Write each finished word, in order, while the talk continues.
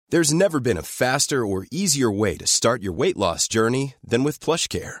There's never been a faster or easier way to start your weight loss journey than with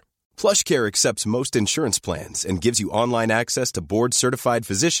PlushCare. PlushCare accepts most insurance plans and gives you online access to board-certified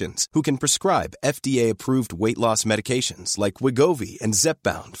physicians who can prescribe FDA-approved weight loss medications like Wegovy and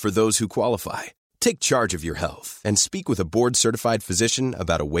Zepbound for those who qualify. Take charge of your health and speak with a board-certified physician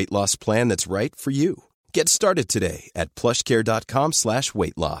about a weight loss plan that's right for you. Get started today at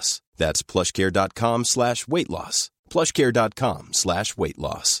plushcare.com/weight-loss. That's plushcare.com/weight-loss.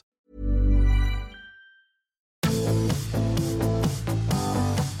 plushcare.com/weight-loss.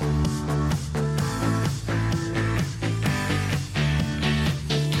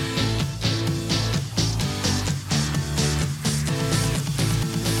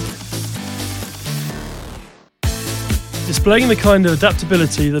 Displaying the kind of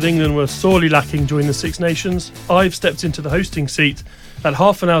adaptability that England were sorely lacking during the Six Nations, I've stepped into the hosting seat at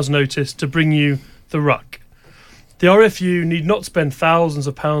half an hour's notice to bring you The Ruck. The RFU need not spend thousands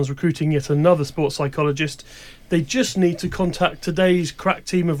of pounds recruiting yet another sports psychologist. They just need to contact today's crack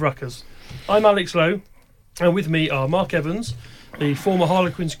team of ruckers. I'm Alex Lowe, and with me are Mark Evans, the former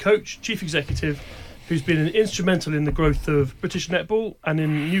Harlequins coach, chief executive, who's been instrumental in the growth of British netball and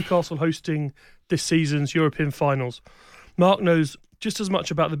in Newcastle hosting this season's European finals. Mark knows just as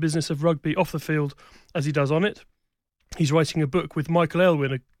much about the business of rugby off the field as he does on it. He's writing a book with Michael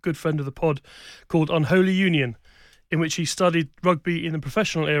Elwyn, a good friend of the pod, called Unholy Union, in which he studied rugby in the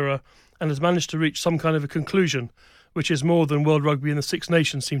professional era and has managed to reach some kind of a conclusion, which is more than World Rugby and the Six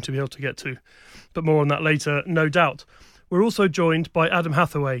Nations seem to be able to get to. But more on that later, no doubt. We're also joined by Adam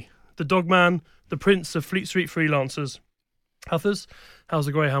Hathaway, the dogman, the prince of Fleet Street freelancers. Hathers, how's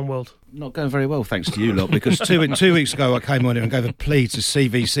the Greyhound world? Not going very well, thanks to you lot, because two weeks ago I came on here and gave a plea to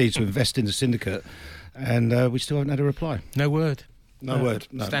CVC to invest in the syndicate, and we still haven't had a reply. No word. No word.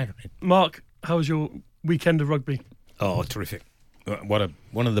 No. Staggering. Mark, how was your weekend of rugby? Oh, terrific.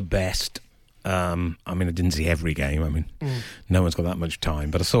 One of the best. I didn't see every game. No one's got that much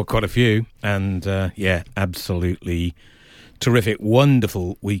time, but I saw quite a few, and absolutely terrific,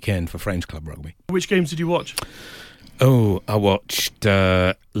 wonderful weekend for French club rugby. Which games did you watch? Oh, I watched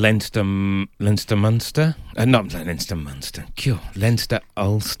Leinster Munster. Not Leinster Munster. Leinster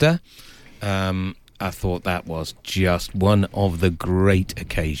Ulster. I thought that was just one of the great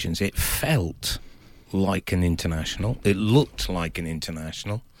occasions. It felt like an international. It looked like an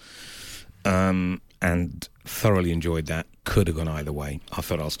international. And thoroughly enjoyed that. Could have gone either way. I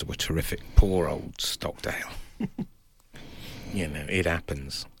thought Ulster were terrific. Poor old Stockdale. It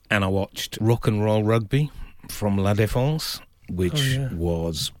happens. And I watched Rock and Roll Rugby from La Défense, which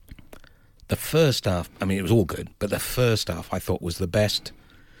was the first half. It was all good, but the first half I thought was the best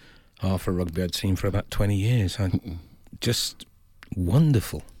half of rugby I'd seen for about 20 years. Just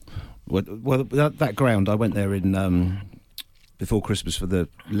wonderful. Well, that ground, I went there in before Christmas for the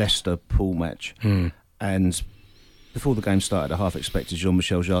Leicester pool match, and before the game started, I half expected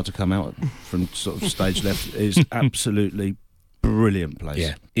Jean-Michel Jarre to come out from sort of stage left. It is absolutely brilliant place.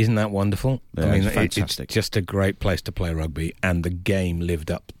 Yeah, isn't that wonderful? Yeah, it's fantastic. It's just a great place to play rugby, and the game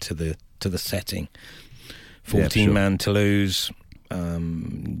lived up to the setting. 14-man Toulouse,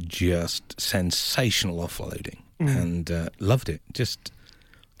 just sensational offloading, and loved it. Just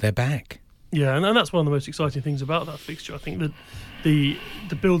they're back. Yeah, and that's one of the most exciting things about that fixture. I think that the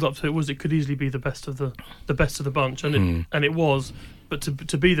build up to it was it could easily be the best of the bunch, and it was. But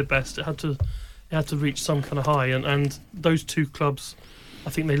to be the best, it had to reach some kind of high, and those two clubs, I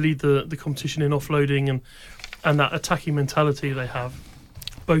think they lead the competition in offloading and that attacking mentality they have,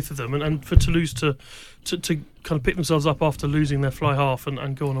 both of them, and for Toulouse to kind of pick themselves up after losing their fly half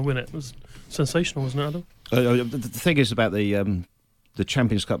and go on and win it was sensational, wasn't it, Adam? The thing is about the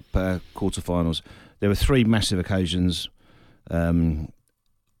Champions Cup quarterfinals, there were three massive occasions: the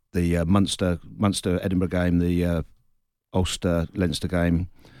Munster Edinburgh game, the Ulster Leinster game,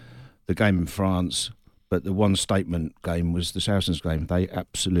 the game in France, but the one statement game was the Saracens game. They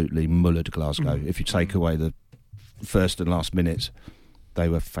absolutely mullered Glasgow. If you take away the first and last minutes, they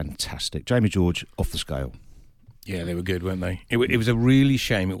were fantastic. Jamie George off the scale. Yeah, they were good, weren't they? It was a really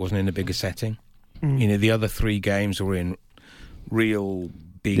shame it wasn't in a bigger setting. The other three games were in real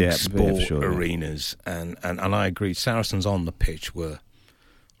big sport arenas, and I agree. Saracens on the pitch were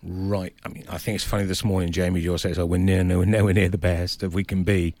right. I think it's funny this morning. Jamie George says, "We're nowhere near the best if we can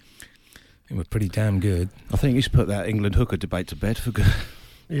be." And we're pretty damn good. I think he's put that England hooker debate to bed for good.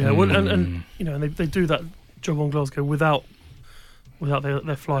 Yeah, well, and they do that job on Glasgow without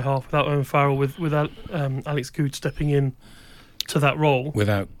their fly half, without Owen Farrell, without Alex Good stepping in to that role,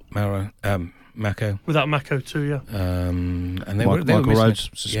 without Mako. Without Mako too, yeah. And they Michael were Rhodes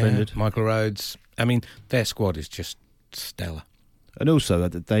suspended. Yeah, Michael Rhodes. Their squad is just stellar. And also,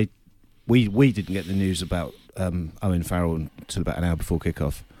 we didn't get the news about Owen Farrell until about an hour before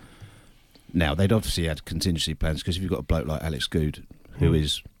kick-off. Now, they'd obviously had contingency plans, because if you've got a bloke like Alex Good, who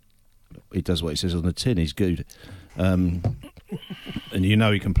he does what he says on the tin, he's good. And you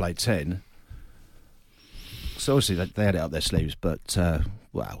know he can play 10. So obviously they had it up their sleeves, but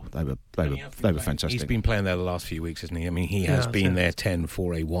wow, they were fantastic. He's been playing there the last few weeks, hasn't he? I mean, he has been there 10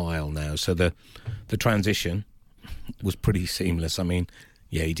 for a while now. So the transition was pretty seamless. I mean,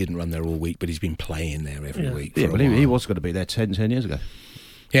 yeah, he didn't run there all week, but he's been playing there every week. Yeah, well, he was going to be there 10 years ago.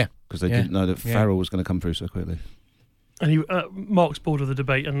 Yeah, because they didn't know that Farrell was going to come through so quickly. And Mark's bored of the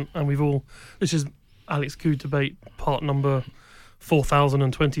debate, and we've all. This is Alex Good debate part number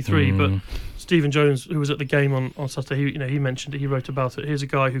 4023. But Stephen Jones, who was at the game on Saturday, he mentioned it. He wrote about it. Here's a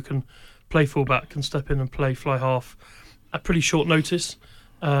guy who can play fullback, can step in and play fly half at pretty short notice,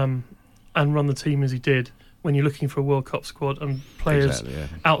 and run the team as he did. When you're looking for a World Cup squad and players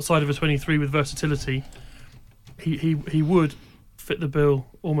outside of a 23 with versatility, he would fit the bill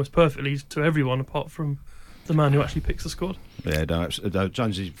almost perfectly to everyone apart from the man who actually picks the squad. Yeah, no,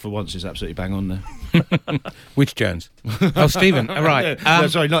 Jonesy for once is absolutely bang on there. Which Jones? Oh, Stephen. Right.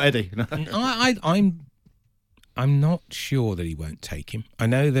 Sorry, not Eddie. No. I'm not sure that he won't take him. I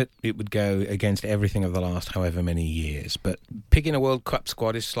know that it would go against everything of the last however many years, but picking a World Cup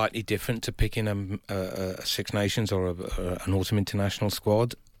squad is slightly different to picking a Six Nations or an Autumn International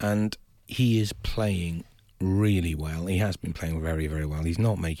squad, and he is playing really well. He has been playing very, very well. He's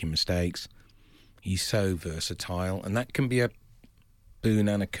not making mistakes. He's so versatile, and that can be a boon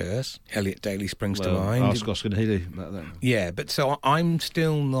and a curse. Elliot Daly springs to mind. Ask Oscar Healy about that. Yeah, but so I'm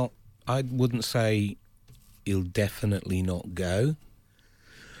still not... I wouldn't say he'll definitely not go.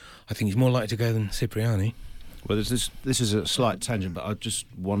 I think he's more likely to go than Cipriani. Well, this is a slight tangent, but I just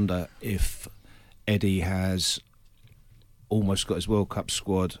wonder if Eddie has almost got his World Cup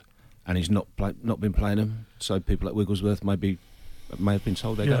squad and he's not been playing them, so people at Wigglesworth may have been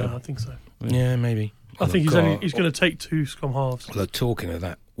told they go. Yeah, I think so. Yeah, maybe. I think he's going to take 2 scrum halves. Although talking of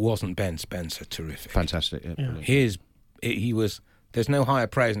that, wasn't Ben Spencer terrific? Fantastic. Yeah. He was. There's no higher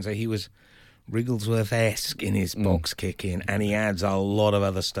praise than say he was Wrigglesworth-esque in his box kicking, and he adds a lot of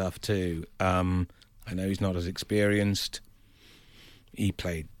other stuff too. I know he's not as experienced. He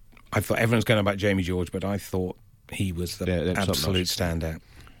played. I thought everyone's going about Jamie George, but I thought he was the absolute standout.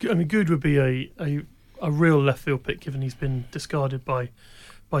 I mean, Good would be a real left field pick given he's been discarded by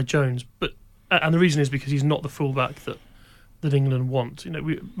Jones, and the reason is because he's not the fullback that England want.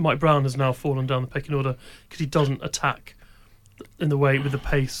 Mike Brown has now fallen down the pecking order because he doesn't attack in the way with the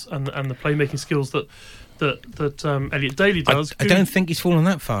pace and the playmaking skills that Elliot Daly does. I don't think he's fallen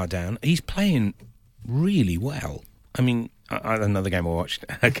that far down. He's playing really well. I mean, another game I watched,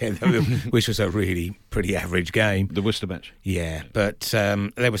 which was a really pretty average game. The Worcester match. Yeah, but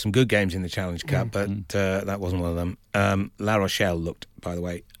there were some good games in the Challenge Cup, but that wasn't one of them. La Rochelle looked, by the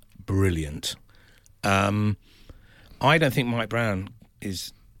way, brilliant. I don't think Mike Brown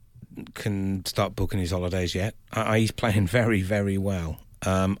can start booking his holidays yet. He's playing very, very well.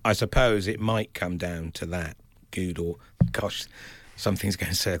 I suppose it might come down to that. Good or, gosh, some things go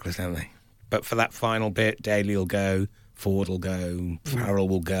in circles, don't they? But for that final bit, Daly will go, Ford will go, Farrell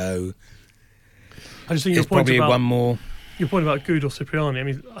will go. I just think there's probably one more. Your point about Good or Cipriani, I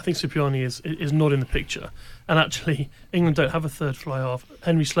mean, I think Cipriani is not in the picture. And actually, England don't have a third fly half.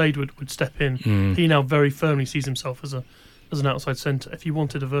 Henry Slade would step in. He now very firmly sees himself as an outside centre. If you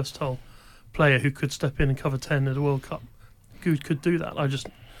wanted a versatile player who could step in and cover 10 at a World Cup, Good could do that.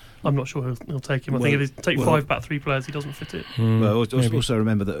 I'm not sure he'll take him. I think if they take 5 back 3 players, he doesn't fit it. Well, also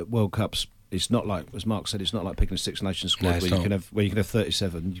remember that World Cups, it's not like, as Mark said, it's not like picking a Six Nations squad where you can have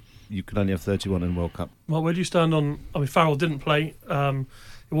 37. You can only have 31 in World Cup. Well, where do you stand on? I mean, Farrell didn't play.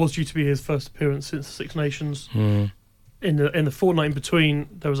 It was due to be his first appearance since the Six Nations. In the fortnight in between,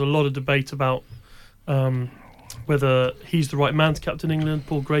 there was a lot of debate about whether he's the right man to captain England.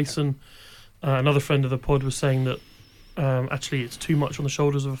 Paul Grayson, another friend of the pod, was saying that actually it's too much on the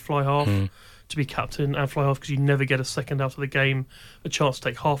shoulders of a fly half to be captain and fly half, because you never get a second out of the game, a chance to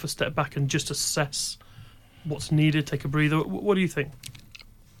take half a step back and just assess what's needed, take a breather. What do you think?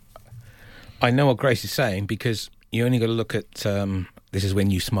 I know what Grace is saying, because you only got to look at this is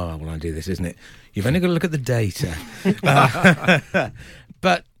when you smile when I do this, isn't it? You've only got to look at the data.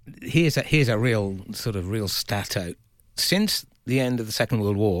 But here's a real stat out. Since the end of the Second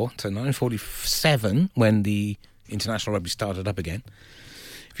World War, to 1947, when the international rugby started up again,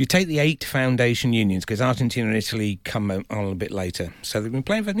 if you take the 8 foundation unions, because Argentina and Italy come on a bit later, so they've been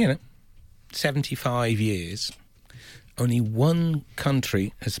playing for 75 years. Only one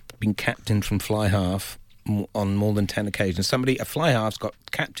country has been captained from fly half on more than 10 occasions. A fly half's got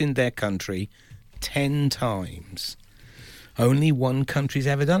captained their country 10 times. Only one country's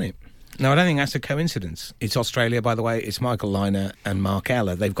ever done it. Now, I don't think that's a coincidence. It's Australia, by the way. It's Michael Lynagh and Mark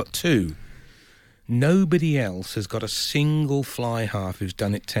Ella. They've got 2. Nobody else has got a single fly half who's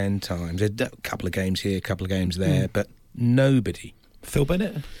done it 10 times. There's a couple of games here, a couple of games there, but nobody. Phil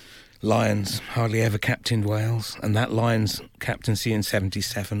Bennett? Lions hardly ever captained Wales, and that Lions captaincy in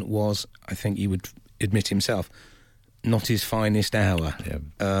 77 was, I think he would admit himself, not his finest hour.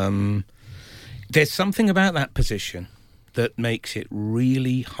 Yeah. There's something about that position that makes it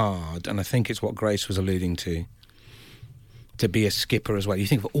really hard, and I think it's what Grace was alluding to be a skipper as well. You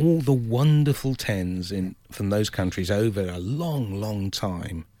think of all the wonderful 10s from those countries over a long, long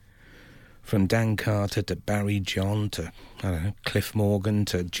time, from Dan Carter to Barry John to, I don't know, Cliff Morgan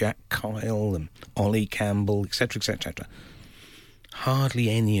to Jack Kyle and Ollie Campbell, etc., etc. Hardly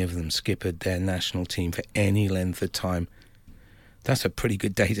any of them skippered their national team for any length of time. That's a pretty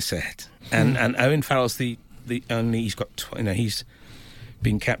good data set. And Owen Farrell's the only, he's got, he's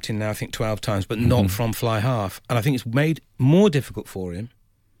been captain now, I think, 12 times, but not from fly half. And I think it's made more difficult for him.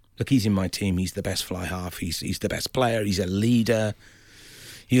 Look, he's in my team. He's the best fly half. He's the best player. He's a leader.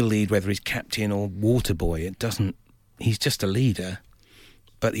 He'll lead whether he's captain or water boy. He's just a leader.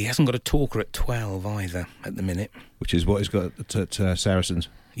 But he hasn't got a talker at 12 either at the minute. Which is what he's got at Saracens.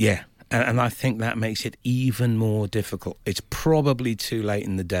 Yeah. And I think that makes it even more difficult. It's probably too late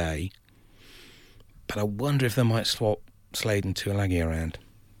in the day. But I wonder if they might swap Slade and Tuilagi around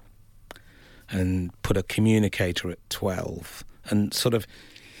and put a communicator at 12 and sort of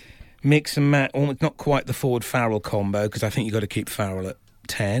mix and match. Almost not quite the Ford Farrell combo, because I think you've got to keep Farrell at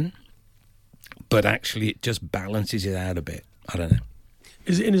 10, but actually it just balances it out a bit. I don't know.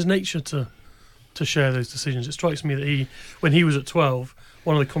 Is it in his nature to share those decisions? It strikes me that when he was at 12,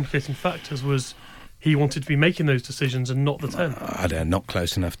 one of the complicating factors was he wanted to be making those decisions and not the 10. I don't know, not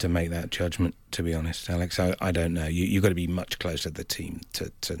close enough to make that judgment, to be honest, Alex. I don't know. You've got to be much closer to the team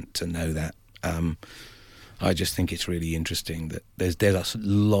to know that. I just think it's really interesting that there's a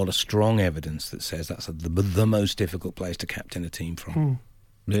lot of strong evidence that says that's the most difficult place to captain a team from.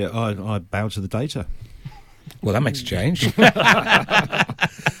 Yeah, I bow to the data. Well, that makes a change.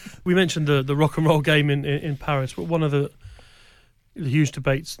 We mentioned the rock and roll game in Paris, but one of the huge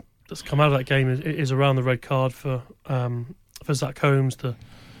debates that's come out of that game is around the red card for Zach Holmes, the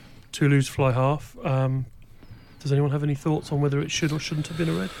Toulouse fly half. Does anyone have any thoughts on whether it should or shouldn't have been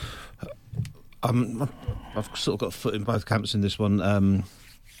a red? I've sort of got a foot in both camps in this one. I'm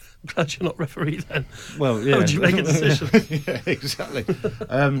glad you're not referee then. Well, yeah. How would you make a decision? Yeah, exactly.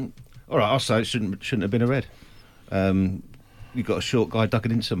 All right, I'll say it shouldn't have been a red. You've got a short guy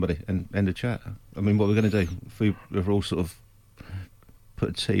ducking into somebody and end the chat. I mean, what are we going to do? If we've all sort of put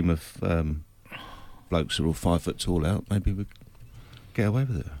a team of blokes who are all 5 foot tall out, maybe we get away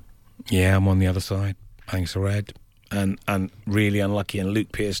with it. Yeah, I'm on the other side. I think it's a red. And really unlucky. And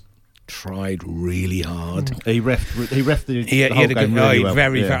Luke Pearce tried really hard. He reffed the whole game really well.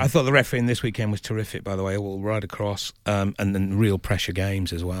 Very. I thought the refereeing this weekend was terrific, by the way, all right across, and then real pressure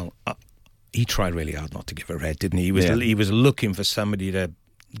games as well. He tried really hard not to give a red, didn't he? He was looking for somebody to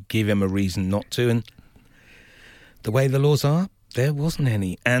give him a reason not to, and the way the laws are, there wasn't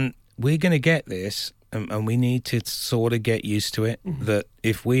any. And we're going to get this, and we need to sort of get used to it, that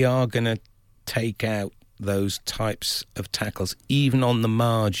if we are going to take out those types of tackles, even on the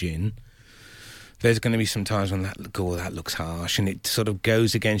margin, there's going to be some times when that looks harsh and it sort of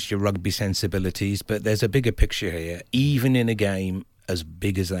goes against your rugby sensibilities. But there's a bigger picture here. Even in a game as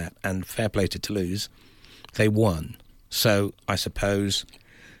big as that, and fair play to Toulouse, they won. So I suppose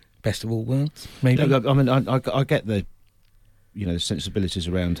best of all worlds, maybe. Yeah, I mean, I get the sensibilities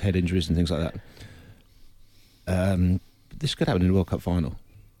around head injuries and things like that. This could happen in a World Cup final.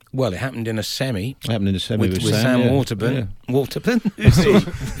 Well, it happened in a semi. It happened in a semi with Sam Waterburn. Yeah. Waterburn?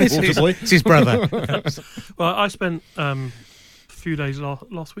 Waterboy. It's his brother. Well, I spent a few days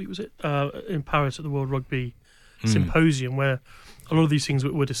last week, was it, in Paris at the World Rugby Symposium, where a lot of these things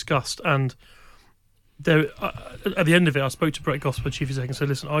were discussed. And there, at the end of it, I spoke to Brett Gosper, Chief Executive, and said,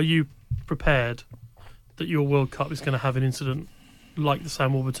 listen, are you prepared that your World Cup is going to have an incident like the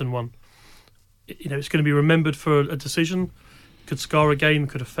Sam Warburton one? It's going to be remembered for a decision, could scar a game,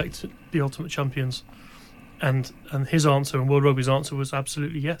 could affect the ultimate champions. And his answer, and World Rugby's answer, was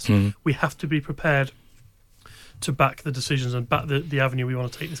absolutely yes. We have to be prepared to back the decisions and back the avenue we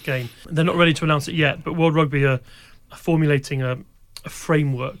want to take this game. They're not ready to announce it yet, but World Rugby are formulating a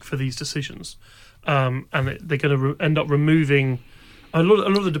framework for these decisions. And they're going to end up removing... A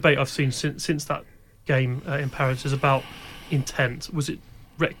lot of the debate I've seen since that game in Paris is about intent. Was it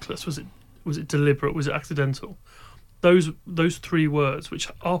reckless? Was it Was it deliberate? Was it accidental? Those three words, which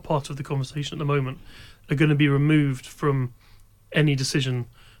are part of the conversation at the moment, are going to be removed from any decision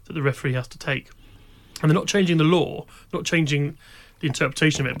that the referee has to take. And they're not changing the law, not changing the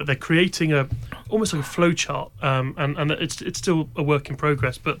interpretation of it, but they're creating almost like a flow chart, and it's still a work in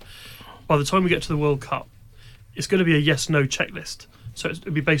progress. But by the time we get to the World Cup, it's going to be a yes/no checklist. So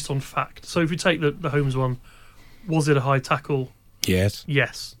it'll be based on fact. So if we take the Holmes one, was it a high tackle? Yes.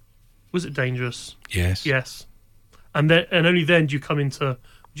 Yes. Was it dangerous? Yes. Yes. And only then do you come into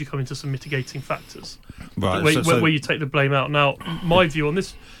some mitigating factors, Right. where you take the blame out. Now, my view on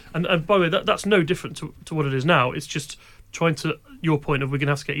this, and by the way, that's no different to what it is now. It's just trying to, your point of we're going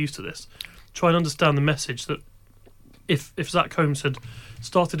to have to get used to this. Try and understand the message that if Zach Holmes had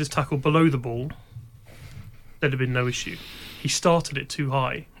started his tackle below the ball, there'd have been no issue. He started it too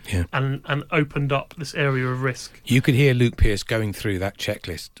high, and opened up this area of risk. You could hear Luke Pearce going through that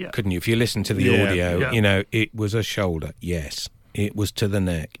checklist, couldn't you? If you listen to the audio, you know, it was a shoulder, yes. It was to the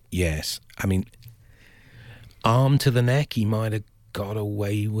neck, yes. I mean, arm to the neck, he might have got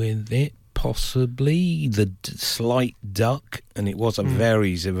away with it, possibly. The slight duck, and it was a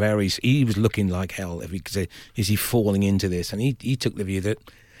very, he was looking like hell. If he could say, is he falling into this? And he took the view that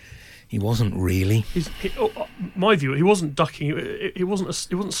he wasn't really. My view, he wasn't ducking. He wasn't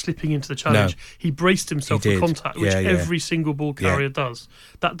slipping into the challenge. No. He braced himself for contact, which every single ball carrier does.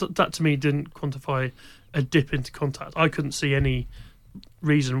 That to me didn't quantify a dip into contact. I couldn't see any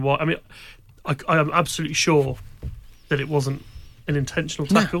reason why. I mean, I am absolutely sure that it wasn't an intentional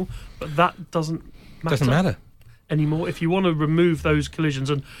tackle, but that doesn't matter anymore. If you want to remove those collisions,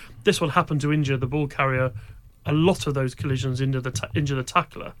 and this one happened to injure the ball carrier, a lot of those collisions injure the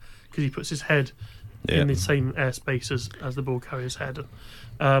tackler, because he puts his head in the same airspace as the ball carrier's head.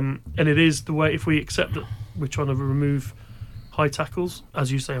 And it is the way, if we accept that we're trying to remove high tackles,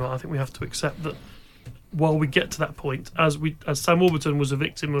 as you say, well, I think we have to accept that while we get to that point, as Sam Warburton was a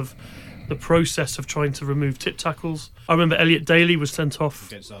victim of the process of trying to remove tip tackles. I remember Elliot Daly was sent off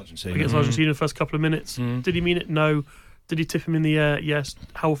against Argentina the first couple of minutes. Did he mean it? No. Did he tip him in the air? Yes.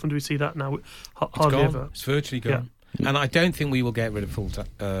 How often do we see that now? Hardly ever. It's virtually gone. Yeah. And I don't think we will get rid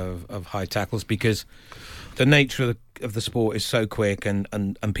of high tackles, because the nature of the sport is so quick,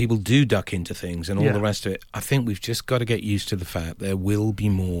 and people do duck into things and all the rest of it. I think we've just got to get used to the fact there will be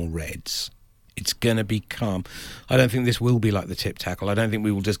more reds. It's going to become... I don't think this will be like the tip tackle. I don't think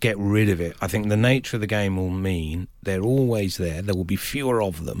we will just get rid of it. I think the nature of the game will mean they're always there. There will be fewer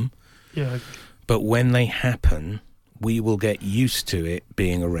of them. Yeah. But when they happen, we will get used to it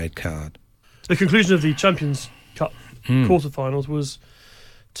being a red card. The conclusion of the Champions Cup quarterfinals was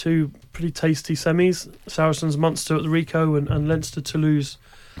two pretty tasty semis. Saracens Munster at the Ricoh and Leinster Toulouse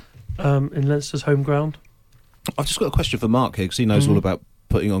in Leinster's home ground. I've just got a question for Mark here, because he knows all about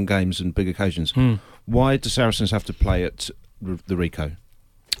putting on games and big occasions. Why do Saracens have to play at the Ricoh?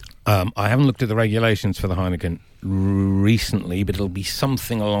 I haven't looked at the regulations for the Heineken recently, but it'll be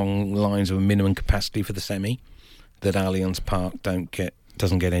something along the lines of a minimum capacity for the semi that Allianz Park doesn't get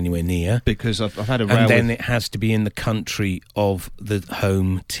anywhere near. Because I've had a row, and then it has to be in the country of the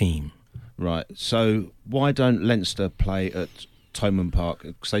home team. Right. So why don't Leinster play at Thomond Park?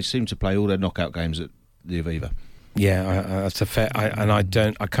 Because they seem to play all their knockout games at the Aviva. Yeah, that's a fair. I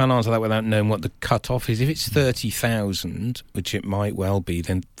can't answer that without knowing what the cut-off is. If it's 30,000, which it might well be,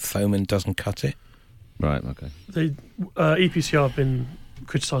 then Thomond doesn't cut it. Right. Okay. The EPCR have been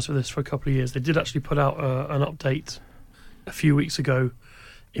criticised for this for a couple of years. They did actually put out an update a few weeks ago,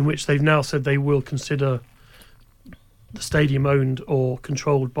 in which they've now said they will consider the stadium owned or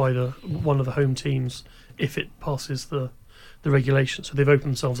controlled by one of the home teams if it passes the regulation. So they've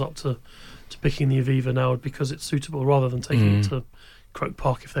opened themselves up to picking the Aviva now because it's suitable, rather than taking it to Croke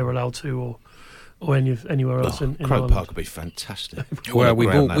Park if they were allowed to, or anywhere else in Croke Ireland. Park would be fantastic. Well,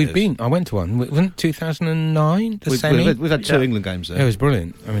 we've been. I went to one. Wasn't it 2009? The semi. We've had two England games there. It was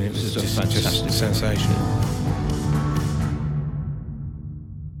brilliant. I mean, it was just sensational.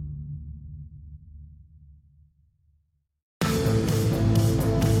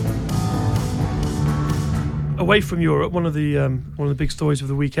 Away from Europe, one of the big stories of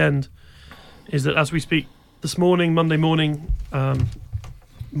the weekend is that as we speak this morning, Monday morning,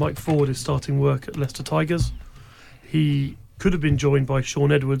 Mike Ford is starting work at Leicester Tigers. He could have been joined by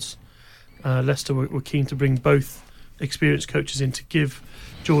Sean Edwards. Leicester were keen to bring both experienced coaches in to give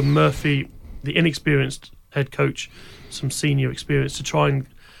Jordan Murphy, the inexperienced head coach, some senior experience to try and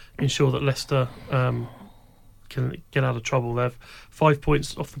ensure that Leicester can get out of trouble. They have 5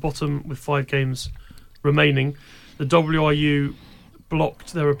 points off the bottom with 5 games remaining. The WRU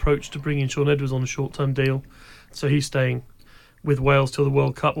blocked their approach to bringing Sean Edwards on a short-term deal, so he's staying with Wales till the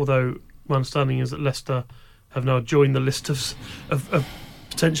World Cup, although my understanding is that Leicester have now joined the list of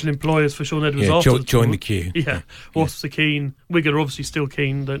potential employers for Sean Edwards. Join the queue. Yeah, Wasps are keen. Wigan are obviously still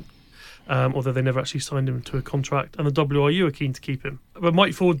keen, although they never actually signed him to a contract, and the WRU are keen to keep him. But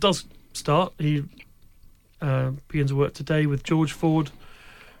Mike Ford does start. He begins to work today with George Ford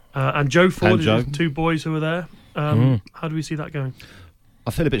and Joe Ford, two boys who are there. How do we see that going?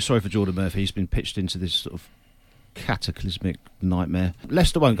 I feel a bit sorry for Jordan Murphy. He's been pitched into this sort of cataclysmic nightmare.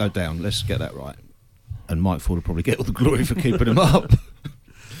 Leicester won't go down, let's get that right. And Mike Ford will probably get all the glory for keeping him up.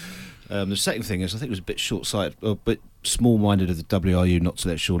 The second thing is, I think it was a bit short-sighted, a bit small-minded of the WRU not to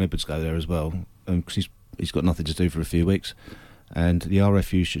let Sean Edwards go there as well, because he's got nothing to do for a few weeks. And the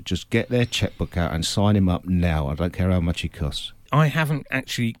RFU should just get their chequebook out and sign him up now. I don't care how much he costs. I haven't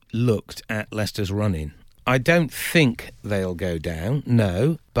actually looked at Leicester's run-in. I don't think they'll go down,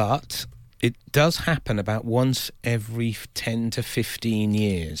 no, but it does happen about once every 10 to 15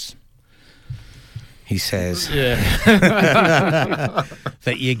 years. He says that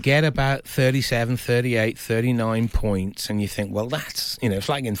you get about 37, 38, 39 points, and you think, well, that's, it's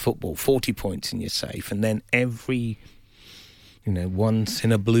like in football, 40 points and you're safe. And then every, once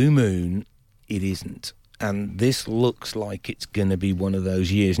in a blue moon, it isn't. And this looks like it's going to be one of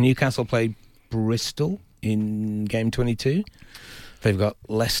those years. Newcastle played Bristol in game 22. They've got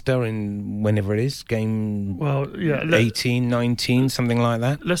Leicester in whenever it is, game 18, 19, something like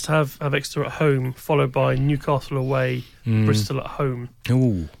that. Leicester have Exeter at home, followed by Newcastle away, Bristol at home.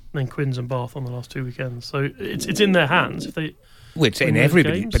 Ooh. Then Quins and Bath on the last 2 weekends. So it's in their hands. If they, well, it's in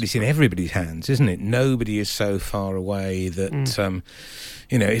everybody, but it's in everybody's hands, isn't it? Nobody is so far away that,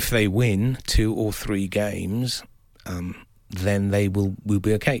 if they win 2 or 3 games, then they will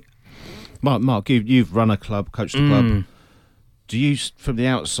be okay. Mark, you've run a club, coached a club. Do you, from the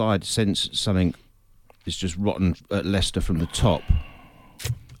outside, sense something is just rotten at Leicester from the top?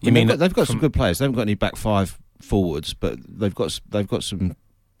 They've got some good players. They haven't got any back five forwards, but they've got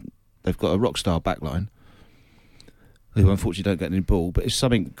a rock star back line who unfortunately don't get any ball. But is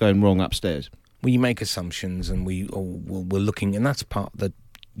something going wrong upstairs? Well, you make assumptions, and we're looking, and that's part of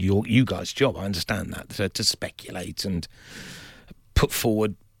you guys' job. I understand that to speculate and put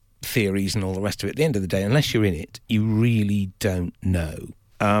forward theories and all the rest of it. At the end of the day, unless you're in it, you really don't know.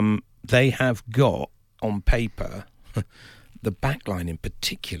 They have got on paper the backline in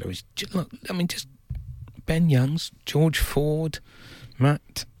particular is just Ben Youngs, George Ford,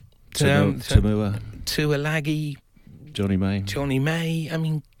 Matt Tamua, Tuilagi, Johnny May. I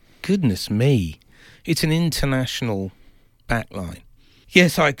mean, goodness me, it's an international backline.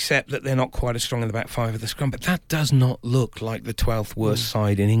 Yes, I accept that they're not quite as strong in the back five of the scrum, but that does not look like the 12th worst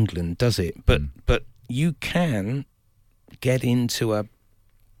side in England, does it? But you can get into a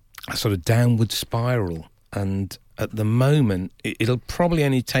sort of downward spiral, and at the moment, it'll probably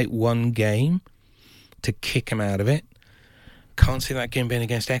only take one game to kick them out of it. Can't see that game being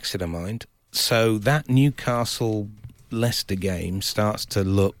against Exeter, mind. So that Newcastle-Leicester game starts to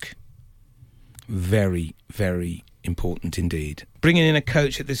look very, very important indeed. Bringing in a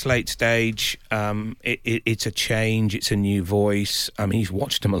coach at this late stage, it's a change, it's a new voice. I mean, he's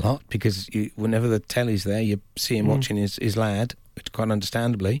watched him a lot because whenever the telly's there, you see him watching his lad, which quite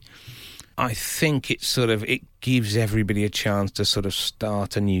understandably. I think it gives everybody a chance to sort of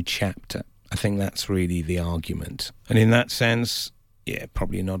start a new chapter. I think that's really the argument. And in that sense, yeah,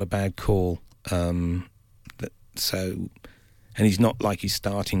 probably not a bad call. And he's not like he's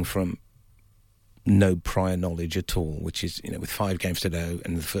starting from no prior knowledge at all, which is, with 5 games to go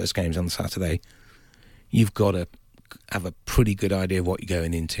and the first game's on Saturday, you've got to have a pretty good idea of what you're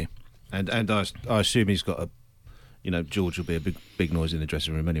going into. And I assume he's got George will be a big noise in the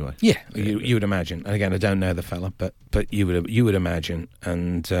dressing room anyway. Yeah, you would imagine. And again, I don't know the fella, but you would imagine.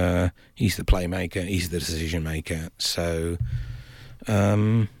 And he's the playmaker, he's the decision maker. So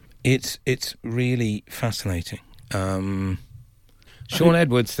it's really fascinating. Sean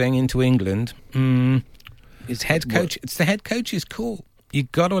Edwards thing into England. It's head coach. It's the head coach's call.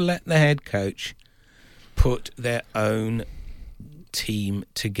 You've got to let the head coach put their own team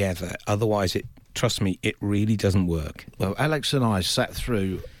together. Otherwise, trust me, it really doesn't work. Well, Alex and I sat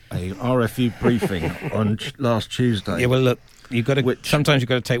through a RFU briefing on last Tuesday. Yeah, well, look, sometimes you've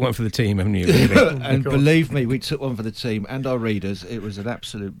got to take one for the team, haven't you? Really? And believe me, we took one for the team and our readers. It was an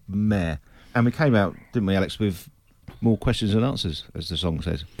absolute mare. And we came out, didn't we, Alex, with more questions than answers, as the song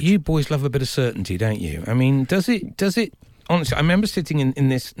says. You boys love a bit of certainty, don't you? I mean, does it? Honestly, I remember sitting in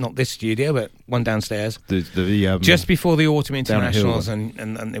this, not this studio, but one downstairs, just before the autumn internationals, and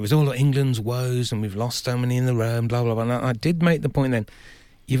it was all England's woes, and we've lost so many in the row, and blah, blah, blah. And I did make the point then,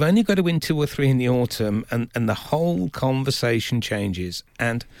 you've only got to win 2 or 3 in the autumn, and the whole conversation changes.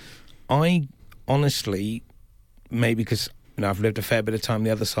 And I honestly, maybe because I've lived a fair bit of time the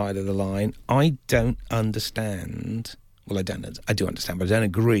other side of the line, I don't understand. Well, I do understand, but I don't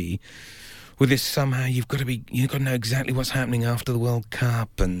agree with this. Somehow you've got to know exactly what's happening after the World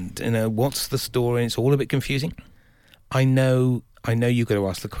Cup, and what's the story. It's all a bit confusing. I know you've got to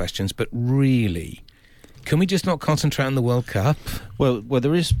ask the questions, but really, can we just not concentrate on the World Cup? Well,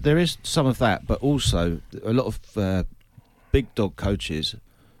 there is some of that, but also a lot of big dog coaches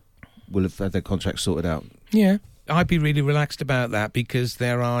will have had their contracts sorted out. Yeah, I'd be really relaxed about that, because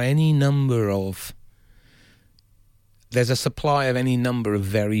there are any number of... There's a supply of any number of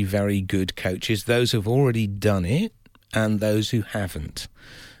very, very good coaches, those who've already done it and those who haven't.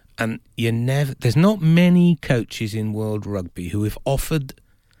 And there's not many coaches in world rugby who have offered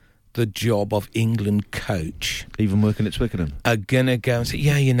the job of England coach, even working at Twickenham, are gonna go and say,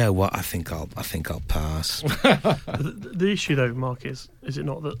 yeah, you know what, I think I'll pass. The issue though, Mark, is it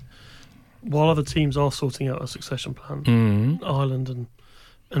not that while other teams are sorting out a succession plan, Ireland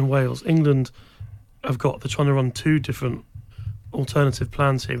and Wales, England they're trying to run two different alternative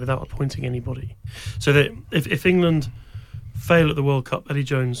plans here without appointing anybody. So that if England fail at the World Cup, Eddie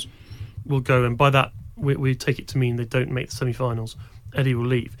Jones will go, and by that we take it to mean they don't make the semi-finals. Eddie will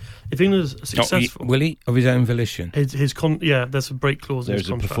leave. If England is successful, will he, of his own volition? There's a break clause in his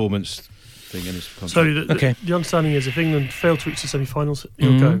contract. There's a performance thing in his contract. So the understanding is if England fail to reach the semi-finals,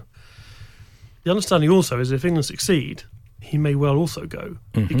 he'll go. The understanding also is if England succeed, he may well also go,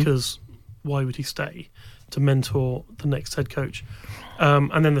 because why would he stay to mentor the next head coach?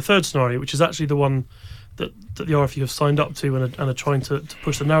 And then the third scenario, which is actually the one that the RFU have signed up to and are trying to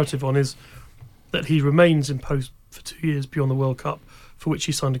push the narrative on, is that he remains in post for 2 years beyond the World Cup, for which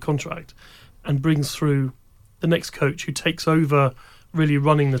he signed a contract, and brings through the next coach who takes over really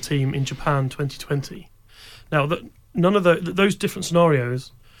running the team in Japan 2020. Now, none of those different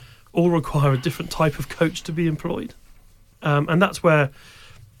scenarios all require a different type of coach to be employed. And that's where,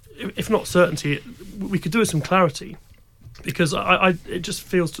 if not certainty, we could do with some clarity, because it just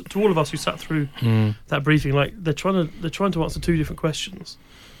feels to all of us who sat through that briefing like they're trying to answer two different questions,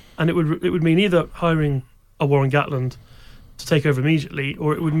 and it would mean either hiring a Warren Gatland to take over immediately,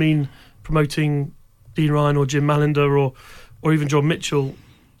 or it would mean promoting Dean Ryan or Jim Malinder or even John Mitchell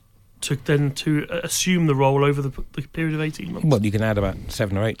to assume the role over the period of 18 months. Well, you can add about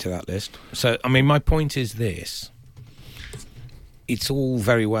 7 or 8 to that list. So, I mean, my point is this. It's all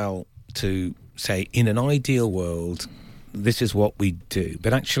very well to say, in an ideal world, this is what we do.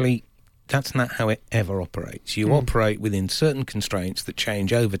 But actually, that's not how it ever operates. You operate within certain constraints that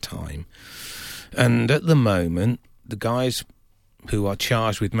change over time. And at the moment, the guys who are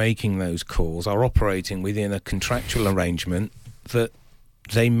charged with making those calls are operating within a contractual arrangement that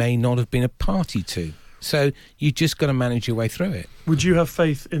they may not have been a party to. So you just got to manage your way through it. Would you have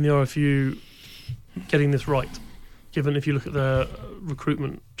faith in the RFU getting this right? Given if you look at their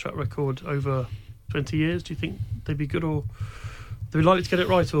recruitment track record over 20 years, do you think they'd be good, or they'd be likely to get it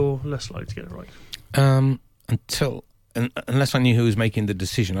right, or less likely to get it right? Unless I knew who was making the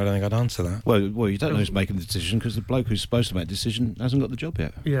decision, I don't think I'd answer that. Well, you don't know who's making the decision, because the bloke who's supposed to make the decision hasn't got the job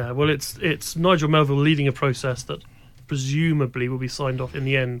yet. Yeah, well, it's Nigel Melville leading a process that presumably will be signed off in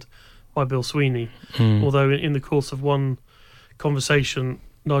the end by Bill Sweeney. Although in the course of one conversation,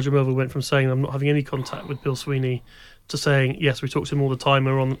 Nigel Melville went from saying I'm not having any contact with Bill Sweeney to saying yes, we talk to him all the time,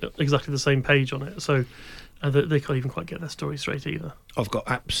 we're on exactly the same page on it. So they can't even quite get their story straight either. I've got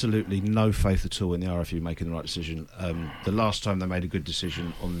absolutely no faith at all in the RFU making the right decision. The last time they made a good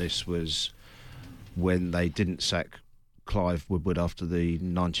decision on this was when they didn't sack Clive Woodward after the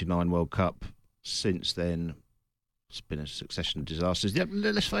 99 World Cup. Since then, it's been a succession of disasters. Yeah,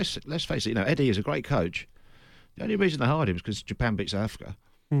 let's face it. You know, Eddie is a great coach. The only reason they hired him is because Japan beat South Africa.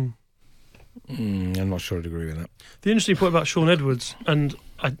 I'm not sure I'd agree with that. The interesting point about Sean Edwards, and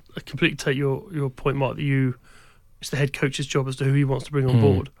I completely take your point, Mark, that it's the head coach's job as to who he wants to bring on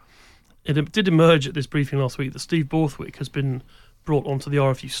board. It did emerge at this briefing last week that Steve Borthwick has been brought onto the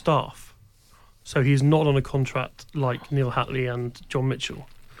RFU staff. So he's not on a contract like Neil Hatley and John Mitchell.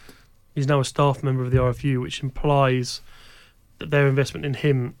 He's now a staff member of the RFU, which implies that their investment in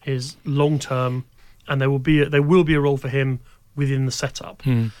him is long-term, and there will be a role for him within the setup,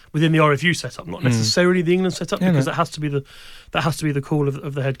 within the RFU setup, not necessarily the England setup, because that has to be the call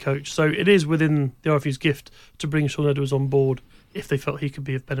of the head coach. So it is within the RFU's gift to bring Sean Edwards on board if they felt he could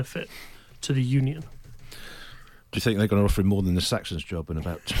be of benefit to the union. Do you think they're going to offer him more than the Saxons job and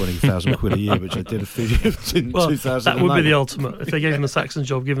about 20,000 quid a year, which they did a few years in 2008? That would be the ultimate if they gave him the Saxons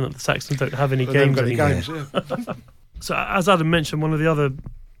job, given that the Saxons don't have any games anymore. So as Adam mentioned, one of the other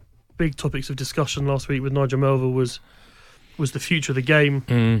big topics of discussion last week with Nigel Melville was the future of the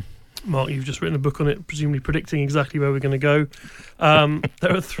game. Mark, you've just written a book on it, presumably predicting exactly where we're going to go.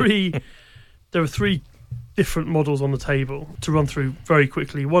 There are three different models on the table to run through very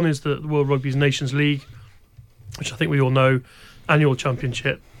quickly. One is the World Rugby's Nations League, which I think we all know, annual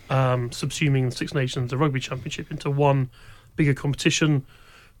championship, subsuming the Six Nations, the Rugby Championship, into one bigger competition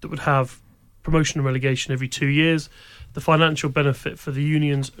that would have promotion and relegation every 2 years. The financial benefit for the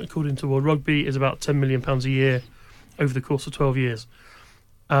unions, according to World Rugby, is about £10 million a year over the course of 12 years.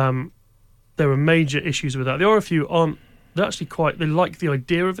 There are major issues with that. The RFU they like the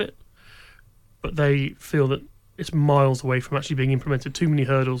idea of it, but they feel that it's miles away from actually being implemented. Too many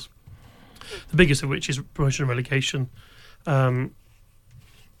hurdles. The biggest of which is promotion and relegation.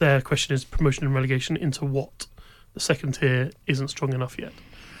 Their question is promotion and relegation into what? The second tier isn't strong enough yet.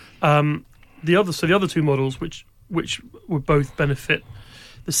 The other two models, which would both benefit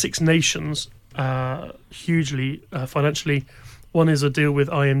the Six Nations hugely financially. One is a deal with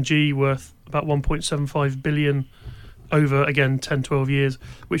IMG worth about 1.75 billion over, again, 10, 12 years,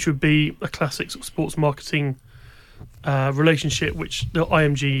 which would be a classic sort of sports marketing relationship, which the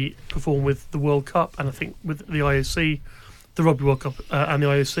IMG perform with the World Cup and I think with the IOC, the Rugby World Cup and the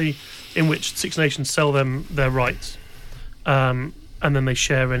IOC, in which Six Nations sell them their rights, and then they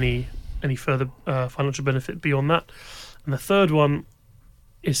share any further financial benefit beyond that. And the third one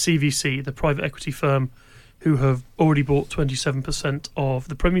is CVC, the private equity firm who have already bought 27% of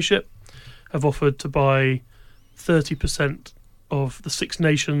the Premiership, have offered to buy 30% of the Six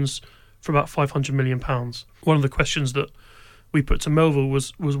Nations for about £500 million. One of the questions that we put to Melville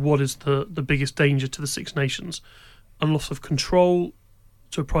was what is the biggest danger to the Six Nations? A loss of control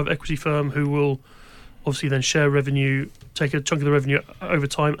to a private equity firm who will obviously then share revenue, take a chunk of the revenue over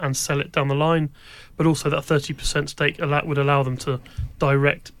time and sell it down the line, but also that 30% stake would allow them to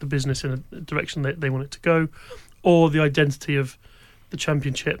direct the business in a direction that they want it to go, or the identity of the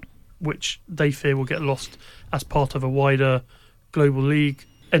championship, which they fear will get lost as part of a wider global league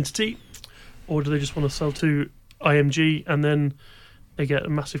entity, or do they just want to sell to IMG and then they get a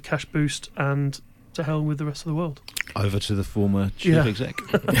massive cash boost and to hell with the rest of the world? Over to the former chief exec.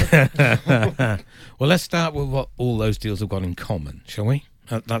 Well, let's start with what all those deals have got in common, shall we?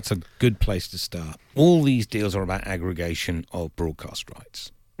 That's a good place to start. All these deals are about aggregation of broadcast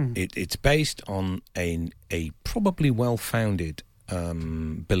rights. It's based on a probably well-founded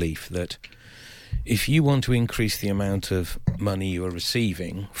belief that if you want to increase the amount of money you are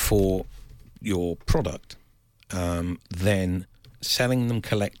receiving for your product, then selling them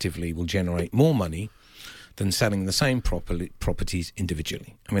collectively will generate more money than selling the same properties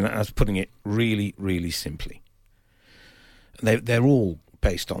individually. I mean, that's putting it really, really simply. They're all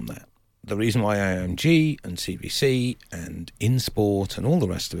based on that. The reason why IMG and CVC and InSport and all the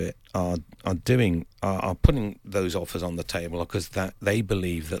rest of it are putting those offers on the table because that they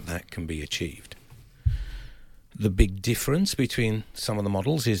believe that can be achieved. The big difference between some of the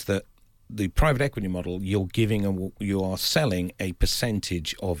models is that the private equity model, you are selling a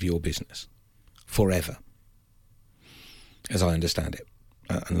percentage of your business forever, as I understand it.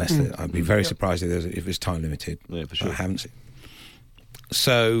 Unless I'd be very surprised if it's time limited. Yeah, for sure. I haven't seen.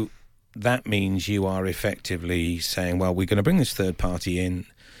 So that means you are effectively saying, well, we're going to bring this third party in,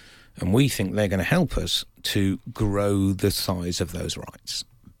 and we think they're going to help us to grow the size of those rights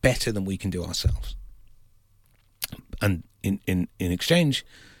better than we can do ourselves. And in exchange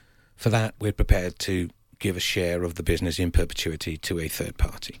for that, we're prepared to give a share of the business in perpetuity to a third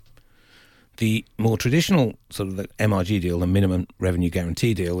party. The more traditional sort of the MRG deal, the minimum revenue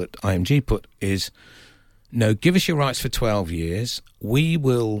guarantee deal that IMG put is, no, give us your rights for 12 years. We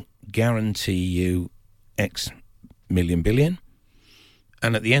will guarantee you X million billion.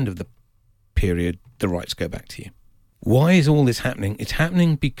 And at the end of the period, the rights go back to you. Why is all this happening? It's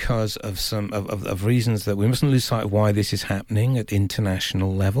happening because of some of reasons that we mustn't lose sight of why this is happening at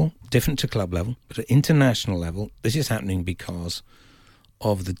international level, different to club level, but at international level, this is happening because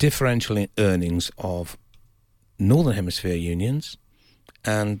of the differential earnings of Northern Hemisphere unions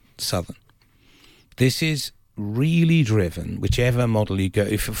and Southern. This is really driven, whichever model you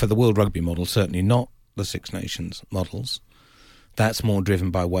go, for the World Rugby model, certainly not the Six Nations models. That's more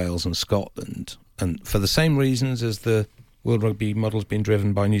driven by Wales and Scotland. And for the same reasons as the World Rugby model's been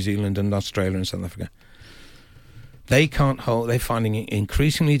driven by New Zealand and Australia and South Africa. They're finding it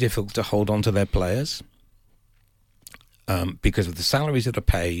increasingly difficult to hold on to their players because of the salaries that are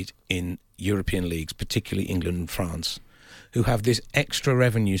paid in European leagues, particularly England and France, who have this extra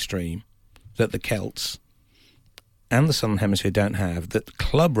revenue stream that the Celts and the Southern Hemisphere don't have, that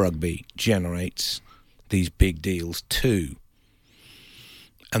club rugby generates these big deals too.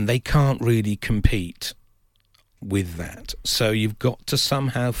 And they can't really compete with that. So you've got to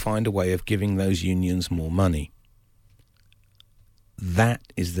somehow find a way of giving those unions more money. That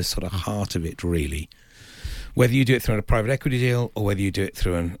is the sort of heart of it, really. Whether you do it through a private equity deal or whether you do it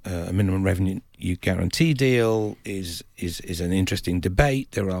through a minimum revenue guarantee deal is an interesting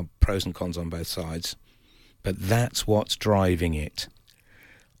debate. There are pros and cons on both sides. But that's what's driving it.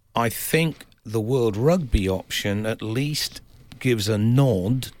 I think the World Rugby option at least gives a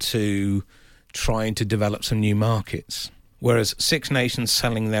nod to trying to develop some new markets. Whereas Six Nations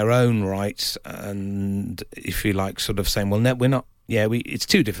selling their own rights and, if you like, sort of saying, well, no, we're not, it's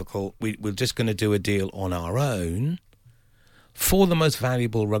too difficult. We're just going to do a deal on our own for the most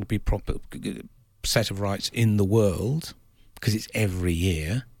valuable rugby set of rights in the world, because it's every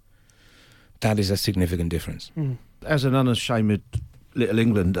year. That is a significant difference. As an unashamed little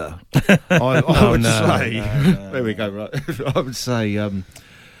Englander, I would say... No. There we go, right. I would say... and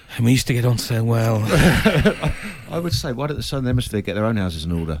we used to get on so well. I would say, why don't the Southern Hemisphere get their own houses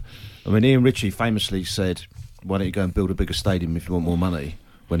in order? I mean, Ian Ritchie famously said, why don't you go and build a bigger stadium if you want more money,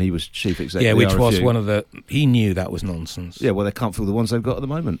 when he was chief executive. Yeah, which was one of the... He knew that was nonsense. Yeah, well, they can't fill the ones they've got at the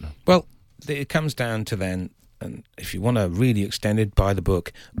moment. Well, it comes down to then, and if you want to really extend it, buy the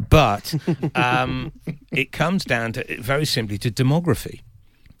book, but it comes down to, very simply, to demography.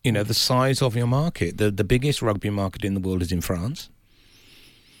 You know, the size of your market. The biggest rugby market in the world is in France.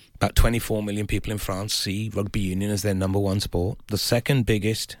 About 24 million people in France see rugby union as their number one sport. The second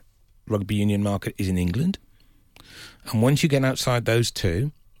biggest rugby union market is in England. And once you get outside those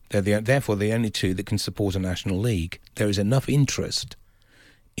two, they're therefore the only two that can support a national league. There is enough interest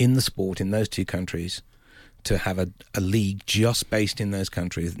in the sport in those two countries to have a league just based in those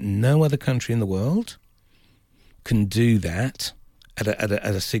countries. No other country in the world can do that at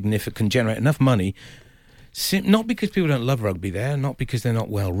a significant, generate enough money. Not because people don't love rugby there, not because they're not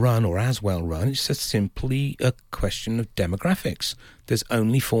well run or as well run. It's just simply a question of demographics. There's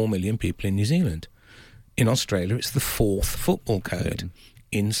only 4 million people in New Zealand. In Australia, it's the fourth football code.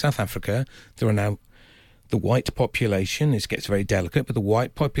 In South Africa, there are now the white population. It gets very delicate, but the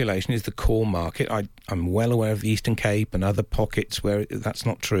white population is the core market. I'm well aware of the Eastern Cape and other pockets where that's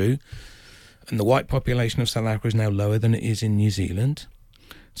not true. And the white population of South Africa is now lower than it is in New Zealand.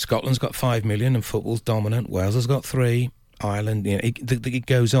 Scotland's got 5 million and football's dominant. Wales has got 3. Ireland, it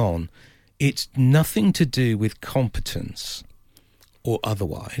goes on. It's nothing to do with competence or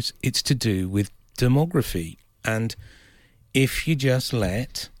otherwise. It's to do with demography. And if you just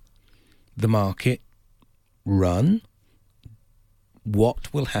let the market run,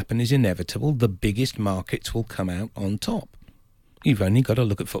 what will happen is inevitable. The biggest markets will come out on top. You've only got to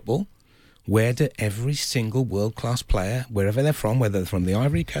look at football. Where do every single world-class player, wherever they're from, whether they're from the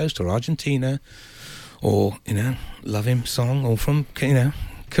Ivory Coast or Argentina or, Love Him song, or from,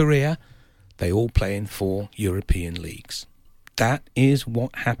 Korea, they all play in 4 European leagues. That is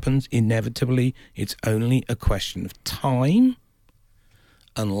what happens inevitably. It's only a question of time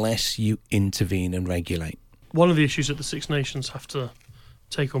unless you intervene and regulate. One of the issues that the Six Nations have to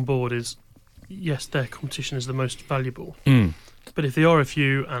take on board is, yes, their competition is the most valuable. But if the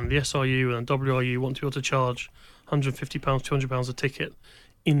RFU and the SRU and WRU want to be able to charge £150, £200 a ticket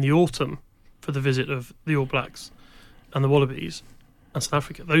in the autumn for the visit of the All Blacks and the Wallabies and South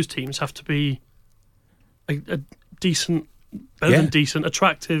Africa, those teams have to be a decent, better than decent,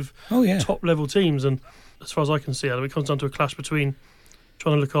 attractive, top-level teams. And as far as I can see, Adam, it comes down to a clash between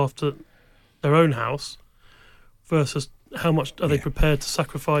trying to look after their own house versus how much are they prepared to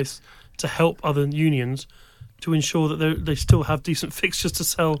sacrifice to help other unions to ensure that they still have decent fixtures to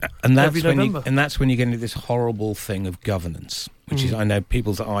sell every November. And that's when you get into this horrible thing of governance, which is, I know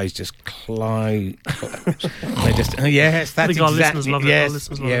people's eyes just climb. They just, yes, that's exactly. Our listeners love it. Our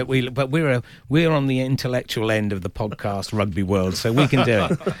listeners love it. But we're on the intellectual end of the podcast rugby world, so we can do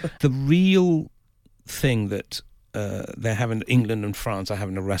it. The real thing that England and France are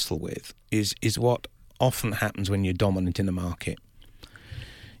having to wrestle with is what often happens when you're dominant in a market.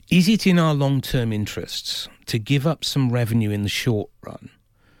 Is it in our long-term interests to give up some revenue in the short run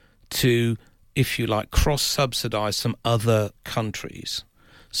to, if you like, cross-subsidise some other countries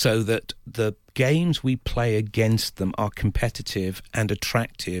so that the games we play against them are competitive and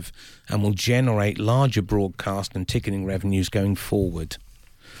attractive and will generate larger broadcast and ticketing revenues going forward?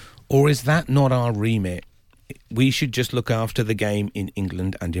 Or is that not our remit? We should just look after the game in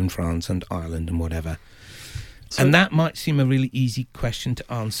England and in France and Ireland and whatever. And that might seem a really easy question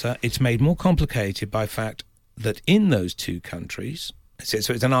to answer. It's made more complicated by the fact that in those two countries, so it's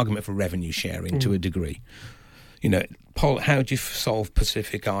an argument for revenue sharing to a degree. Paul, how do you solve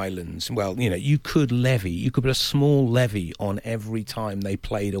Pacific Islands? Well, you could put a small levy on every time they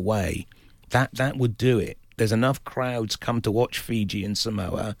played away. That would do it. there's enough crowds come to watch Fiji and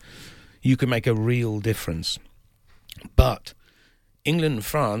Samoa, you can make a real difference. But England and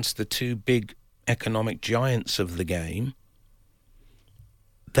France, the two big economic giants of the game,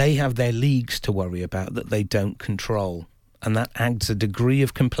 they have their leagues to worry about that they don't control. And that adds a degree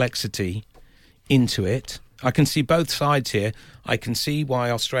of complexity into it. I can see both sides here. I can see why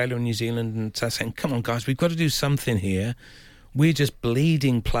Australia and New Zealand are saying, come on, guys, we've got to do something here. We're just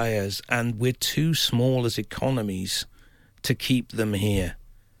bleeding players and we're too small as economies to keep them here.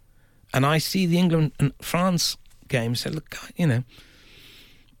 And I see the England and France game say, look,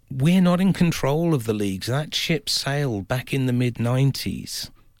 we're not in control of the leagues. That ship sailed back in the mid-90s,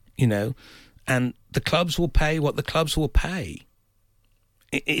 and the clubs will pay what the clubs will pay.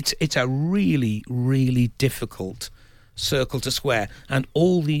 It's a really, really difficult circle to square. And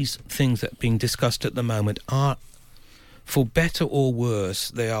all these things that are being discussed at the moment are, for better or worse,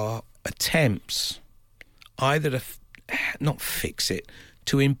 they are attempts either to not fix it,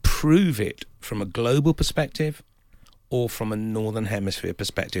 to improve it from a global perspective or from a Northern Hemisphere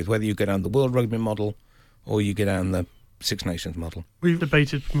perspective, whether you go down the World Rugby model or you go down the Six Nations model. We've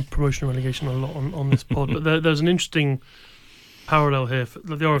debated promotion and relegation a lot on this pod, but there's an interesting parallel here.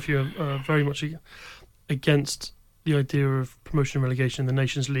 The RFU are very much against the idea of promotion and relegation in the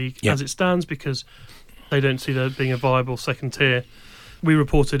Nations League as it stands, because they don't see there being a viable second tier. We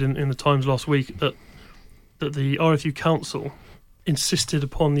reported in the Times last week that the RFU Council insisted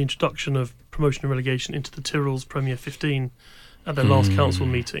upon the introduction of promotion and relegation into the Tyrrell's Premier 15 at their last council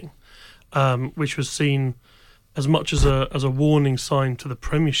meeting, which was seen as much as a warning sign to the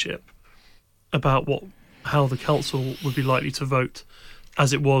Premiership about how the council would be likely to vote,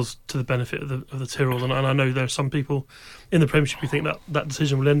 as it was to the benefit of the Tyrrells. And I know there are some people in the Premiership who think that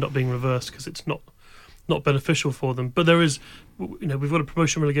decision will end up being reversed because it's not beneficial for them. But there is, we've got a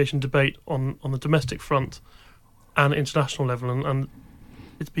promotion and relegation debate on the domestic front and international level, and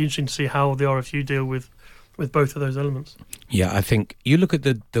it'd be interesting to see how the RFU deal with both of those elements. Yeah, I think you look at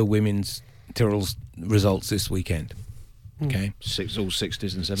the women's Tyrrell's results this weekend. Okay, all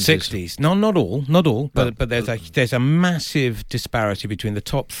 60s and 70s. 60s. No, not all. But there's a massive disparity between the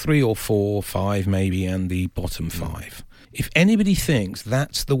top 3 or 4 or 5 maybe and the bottom 5. If anybody thinks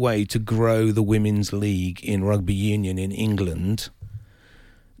that's the way to grow the women's league in rugby union in England,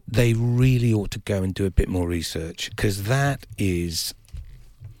 they really ought to go and do a bit more research, because that is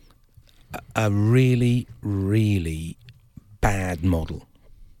a really, really bad model.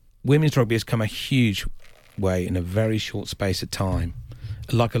 Women's rugby has come a huge way in a very short space of time,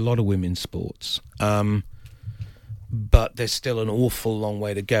 like a lot of women's sports. But there's still an awful long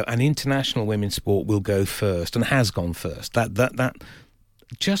way to go. And international women's sport will go first and has gone first. That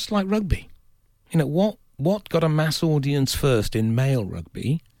just like rugby. What got a mass audience first in male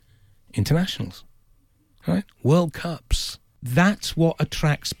rugby? Internationals, right? World Cups. That's what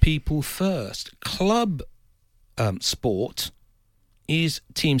attracts people first. Club sport is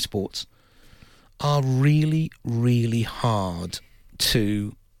team sports are really, really hard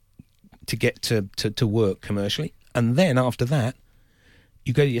to get to work commercially. And then after that,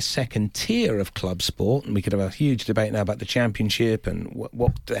 you go to your second tier of club sport, and we could have a huge debate now about the championship and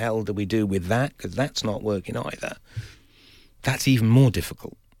what the hell do we do with that, because that's not working either. That's even more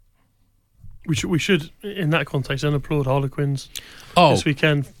difficult. We should, in that context, then applaud Harlequins this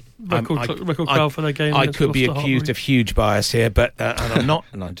weekend. Record crowd for their game. I could be accused of huge bias here, but and I'm not.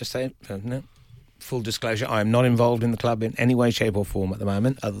 And I'm just saying, no, full disclosure, I am not involved in the club in any way, shape, or form at the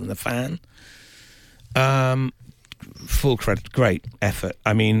moment, other than a fan. Full credit, great effort.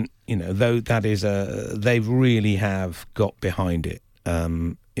 I mean, though that is they really have got behind it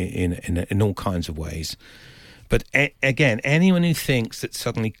in all kinds of ways. But again, anyone who thinks that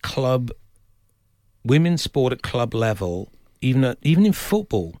suddenly women's sport at club level, even in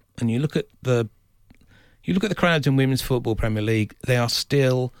football, and you look at the crowds in women's football Premier League, they are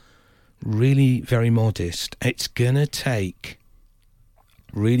still really very modest. It's gonna take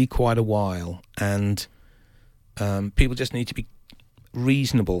really quite a while, and people just need to be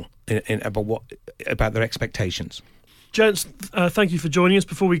reasonable about their expectations. Gents, thank you for joining us.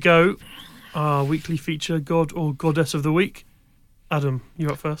 Before we go, our weekly feature, God or Goddess of the Week. Adam,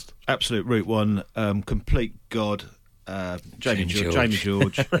 you're up first. Absolute Route 1, complete God, Jamie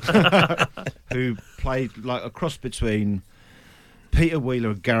George, who played like a cross between Peter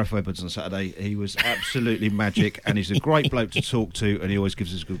Wheeler and Gareth Edwards on Saturday. He was absolutely magic, and he's a great bloke to talk to, and he always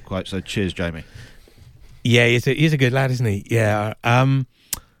gives us a good quote. So cheers, Jamie. Yeah, he's a good lad, isn't he? Yeah. I'm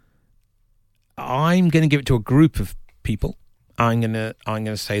going to give it to a group of people. I'm going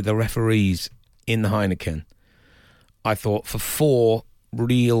to say the referees in the Heineken. I thought for 4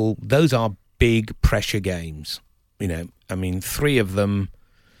 those are big pressure games. You know, I mean, 3 of them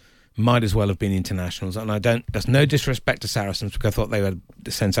might as well have been internationals, and there's no disrespect to Saracens because I thought they were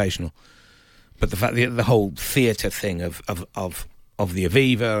sensational, but the fact that the whole theatre thing of the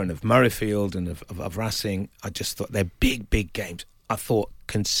Aviva and of Murrayfield and of Racing, I just thought they're big games. I thought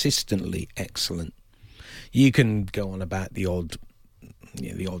consistently excellent. You can go on about the odd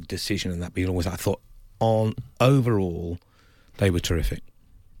decision and that, but always I thought on overall they were terrific.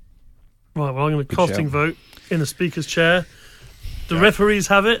 Right, well, I'm going to casting vote in the speaker's chair. The referees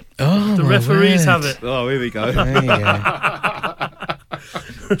have it. Oh, the referees have it. Oh, here we go.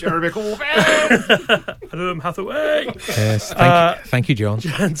 Jeremy Corbyn. Adam Hathaway. Yes, thank you, John.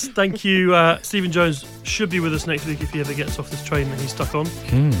 Gents, thank you. Stephen Jones should be with us next week if he ever gets off this train that he's stuck on.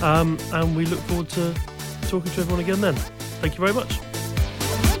 And we look forward to talking to everyone again then. Thank you very much.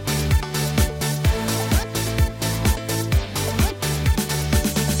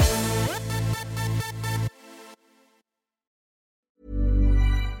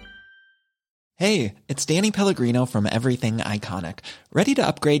 Hey, it's Danny Pellegrino from Everything Iconic. Ready to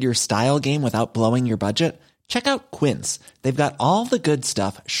upgrade your style game without blowing your budget? Check out Quince. They've got all the good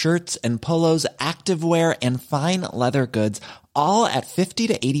stuff, shirts and polos, activewear, and fine leather goods, all at 50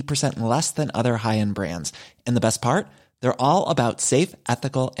 to 80% less than other high-end brands. And the best part? They're all about safe,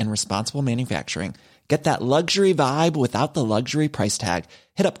 ethical, and responsible manufacturing. Get that luxury vibe without the luxury price tag.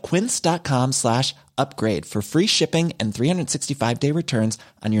 Hit up quince.com/upgrade for free shipping and 365-day returns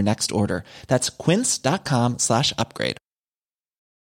on your next order. That's quince.com/upgrade.